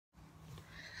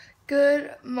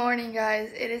Good morning,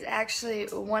 guys. It is actually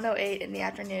 1:08 in the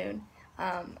afternoon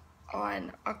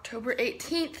on October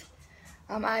 18th.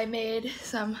 I made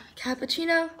some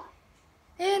cappuccino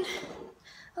and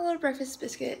a little breakfast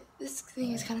biscuit. This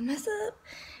thing is kind of messed up.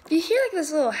 If you hear like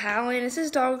this little howling, it's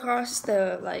this dog across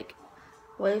the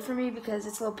way from me because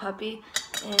it's a little puppy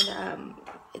and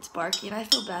it's barky and I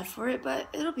feel bad for it, but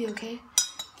it'll be okay.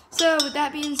 So with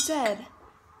that being said,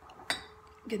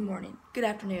 good morning, good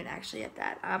afternoon actually at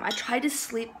that. I tried to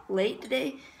sleep late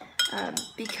today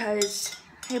because,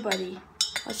 hey buddy,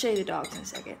 I'll show you the dogs in a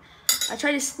second. I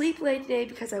tried to sleep late today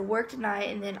because I worked tonight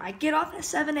and then I get off at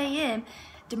 7 a.m.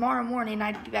 tomorrow morning and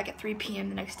I'd be back at 3 p.m.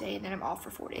 the next day and then I'm off for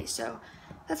 4 days, so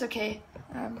that's okay.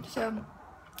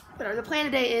 But the plan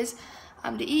today is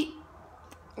to eat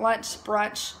lunch,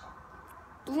 brunch,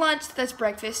 that's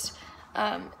breakfast.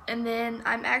 And then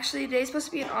today's supposed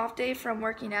to be an off day from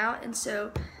working out, and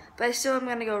so, but I still am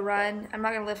gonna go run. I'm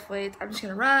not gonna lift weights, I'm just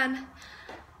gonna run.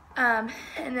 And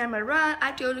then I'm gonna run. I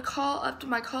have to go to call up to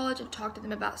my college and talk to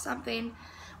them about something,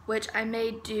 which I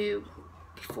may do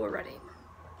before running.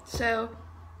 So,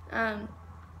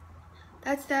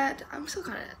 that's that. I'm still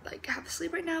kind of half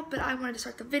asleep right now, but I wanted to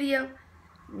start the video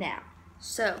now.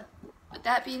 So, with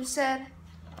that being said,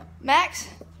 Max,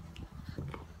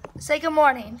 say good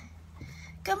morning.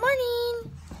 Good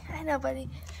morning. I know, buddy.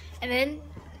 And then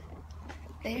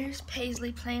there's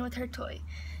Paisley playing with her toy.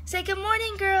 Say good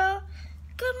morning, girl.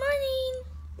 Good morning.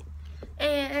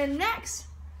 And next,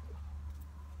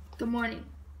 good morning.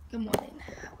 Good morning.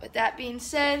 With that being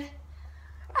said,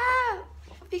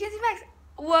 because Max,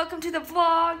 welcome to the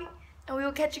vlog, and we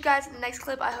will catch you guys in the next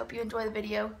clip. I hope you enjoy the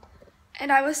video,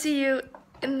 and I will see you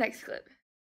in the next clip.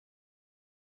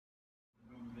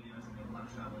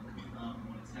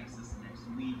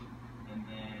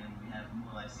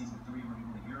 Season 3, we're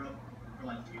going to Europe for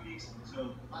 3 weeks,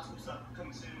 so lots of stuff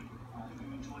coming soon. I hope you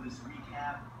enjoy this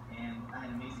recap, and I had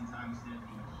an amazing time staying in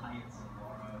Hyatt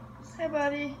Saguaro. Hi,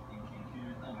 buddy. In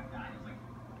Cancun. Oh my God, it was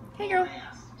hey, girl. The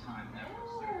best time ever.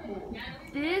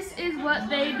 This is what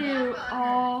they do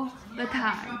all the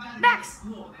time. Max!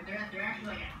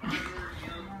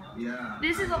 Yeah.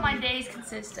 This is what my days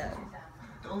consist of.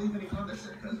 Don't leave any comments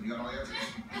there, because we got all the answers.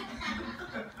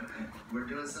 We're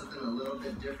doing something a little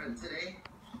bit different today.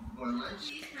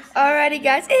 Alrighty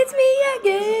guys, it's me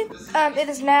again. It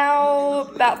is now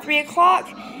about 3 o'clock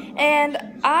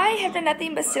and I have done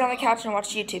nothing but sit on the couch and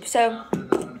watch YouTube. So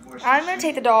I'm going to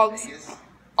take the dogs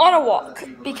on a walk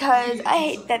because I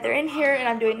hate that they're in here and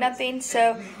I'm doing nothing.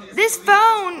 So this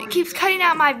phone keeps cutting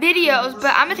out my videos,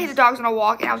 but I'm going to take the dogs on a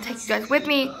walk and I'll take you guys with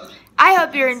me. I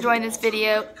hope you're enjoying this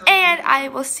video and I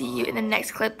will see you in the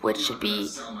next clip, which should be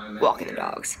walking the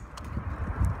dogs.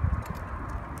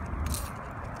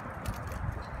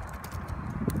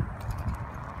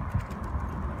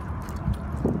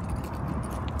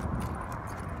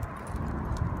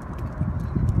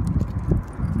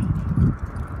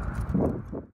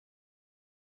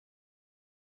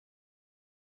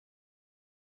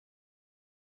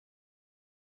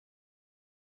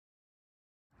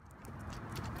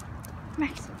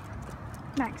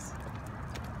 Max.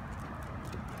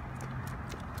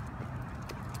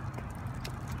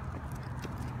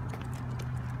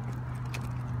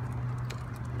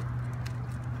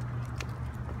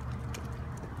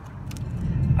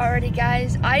 Alrighty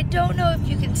guys, I don't know if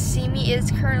you can see me.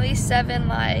 It's currently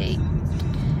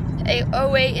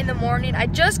 8:08 in the morning. I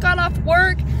just got off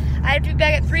work. I have to be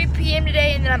back at 3 p.m.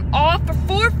 today and then I'm off for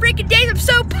 4 freaking days. I'm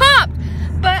so pumped!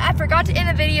 But I forgot to end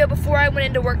the video before I went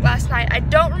into work last night. I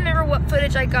don't remember what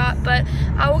footage I got, but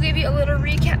I will give you a little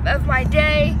recap of my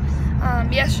day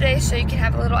yesterday so you can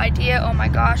have a little idea. Oh my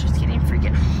gosh, it's getting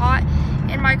freaking hot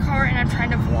in my car and I'm trying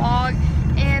to vlog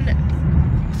and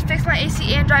fix my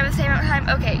AC and drive at the same time.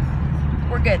 Okay,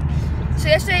 we're good. So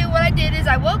yesterday what I did is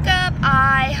I woke up,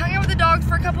 I hung out with the dogs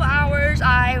for a couple hours,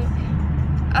 I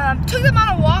took them on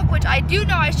a walk, which I do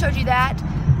know I showed you that.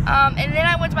 And then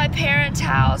I went to my parents'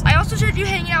 house. I also showed you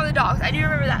hanging out with the dogs. I do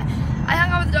remember that. I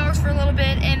hung out with the dogs for a little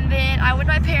bit, and then I went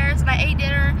to my parents, and I ate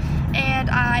dinner, and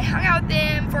I hung out with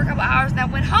them for a couple hours, and I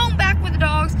went home back with the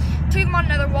dogs, took them on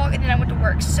another walk, and then I went to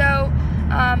work. So,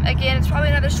 again, it's probably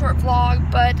another short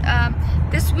vlog, but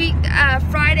this week,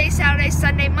 Friday, Saturday,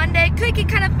 Sunday, Monday, could get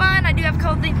kind of fun. I do have a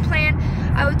couple things planned.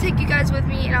 I will take you guys with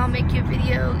me, and I'll make you a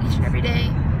video each and every day.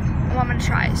 Well, I'm going to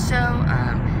try. So,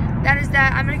 that is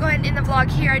that. I'm going to go ahead and end the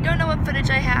vlog here. I don't know what footage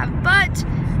I have, but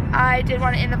I did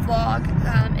want to end the vlog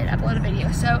and upload a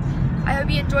video. So I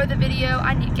hope you enjoyed the video.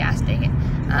 I need gas, dang it.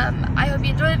 I hope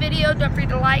you enjoyed the video. Don't forget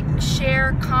to like,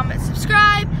 share, comment,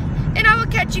 subscribe, and I will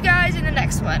catch you guys in the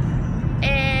next one.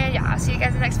 And yeah, I'll see you guys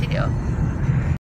in the next video.